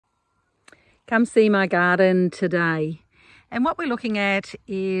Come see my garden today. And what we're looking at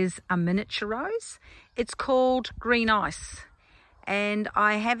is a miniature rose. It's called Green Ice. And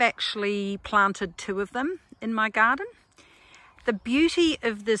I have actually planted 2 of them in my garden. The beauty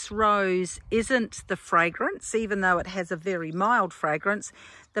of this rose isn't the fragrance, even though it has a very mild fragrance.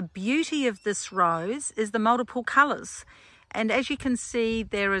 The beauty of this rose is the multiple colours. And as you can see,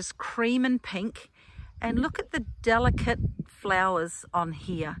 there is cream and pink. And look at the delicate flowers on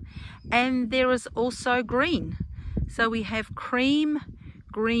here. And there is also green. So we have cream,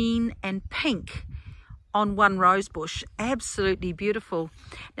 green and pink on one rose bush. Absolutely beautiful.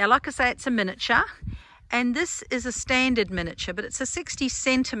 Now, like I say, it's a miniature. And this is a standard miniature, but it's a 60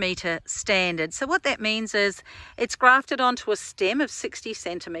 centimetre standard. So what that means is it's grafted onto a stem of 60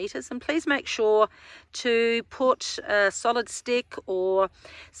 centimetres. And please make sure to put a solid stick or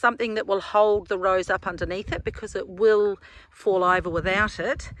something that will hold the rose up underneath it, because it will fall over without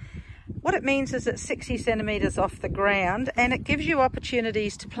it. What it means is it's 60 centimetres off the ground, and it gives you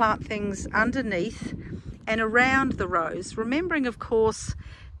opportunities to plant things underneath and around the rose, remembering, of course,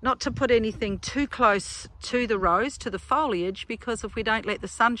 not to put anything too close to the rose, to the foliage, because if we don't let the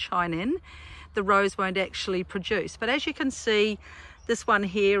sunshine in, the rose won't actually produce. But as you can see, this one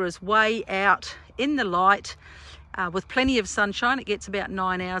here is way out in the light with plenty of sunshine. It gets about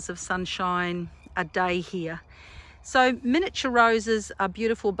 9 hours of sunshine a day here. So miniature roses are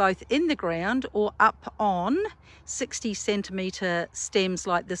beautiful both in the ground or up on 60 centimetre stems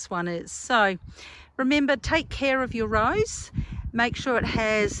like this one is. So remember, take care of your rose. Make sure it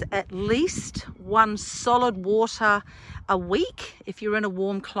has at least 1 solid water a week if you're in a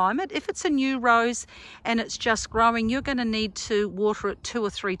warm climate. If it's a new rose and it's just growing, you're going to need to water it 2 or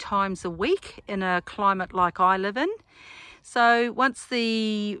 3 times a week in a climate like I live in. So once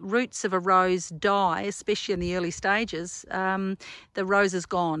the roots of a rose die, especially in the early stages, the rose is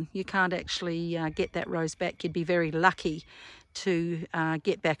gone. You can't actually get that rose back. You'd be very lucky to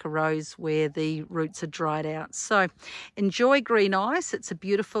get back a rose where the roots are dried out. So enjoy Green Ice. It's a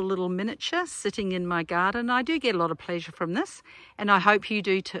beautiful little miniature sitting in my garden. I do get a lot of pleasure from this, and I hope you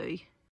do too.